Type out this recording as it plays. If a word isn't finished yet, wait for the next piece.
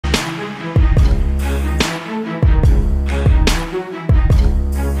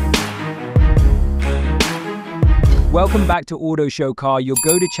Welcome back to Auto Show Car, your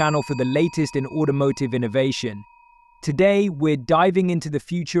go-to channel for the latest in automotive innovation. Today, we're diving into the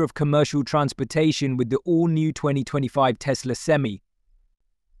future of commercial transportation with the all-new 2025 Tesla Semi.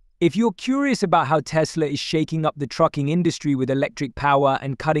 If you're curious about how Tesla is shaking up the trucking industry with electric power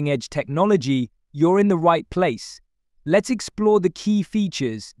and cutting-edge technology, you're in the right place. Let's explore the key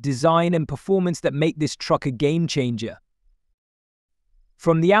features, design, and performance that make this truck a game-changer.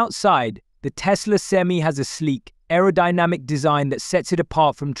 From the outside, the Tesla Semi has a sleek, aerodynamic design that sets it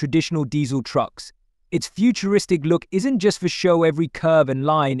apart from traditional diesel trucks. Its futuristic look isn't just for show. Every curve and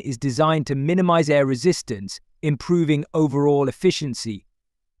line is designed to minimize air resistance, improving overall efficiency.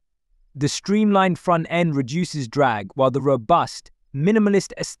 The streamlined front end reduces drag, while the robust,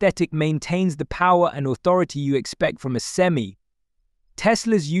 minimalist aesthetic maintains the power and authority you expect from a Semi.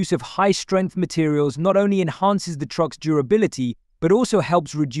 Tesla's use of high-strength materials not only enhances the truck's durability, but also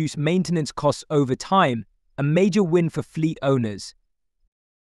helps reduce maintenance costs over time, a major win for fleet owners.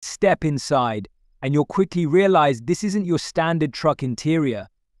 Step inside, and you'll quickly realize this isn't your standard truck interior.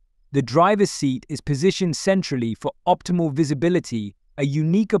 The driver's seat is positioned centrally for optimal visibility, a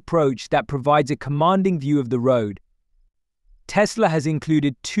unique approach that provides a commanding view of the road. Tesla has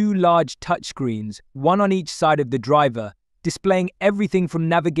included two large touchscreens, one on each side of the driver, displaying everything from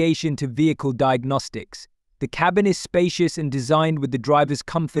navigation to vehicle diagnostics. The cabin is spacious and designed with the driver's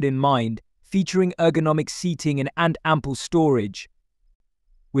comfort in mind, featuring ergonomic seating and ample storage.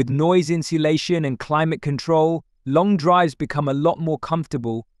 With noise insulation and climate control, long drives become a lot more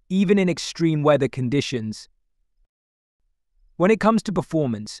comfortable, even in extreme weather conditions. When it comes to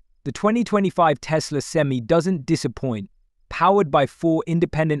performance, the 2025 Tesla Semi doesn't disappoint. Powered by 4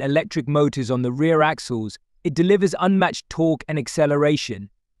 independent electric motors on the rear axles, it delivers unmatched torque and acceleration.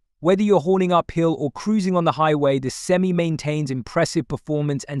 Whether you're hauling uphill or cruising on the highway, the Semi maintains impressive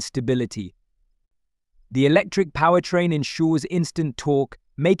performance and stability. The electric powertrain ensures instant torque,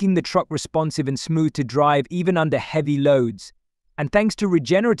 making the truck responsive and smooth to drive even under heavy loads. And thanks to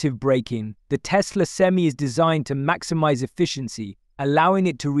regenerative braking, the Tesla Semi is designed to maximize efficiency, allowing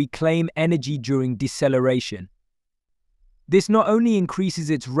it to reclaim energy during deceleration. This not only increases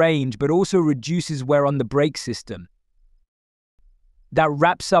its range, but also reduces wear on the brake system. That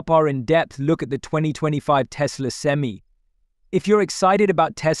wraps up our in-depth look at the 2025 Tesla Semi. If you're excited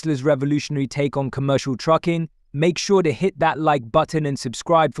about Tesla's revolutionary take on commercial trucking, make sure to hit that like button and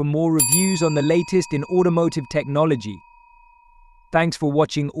subscribe for more reviews on the latest in automotive technology. Thanks for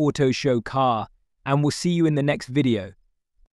watching Auto Show Car, and we'll see you in the next video.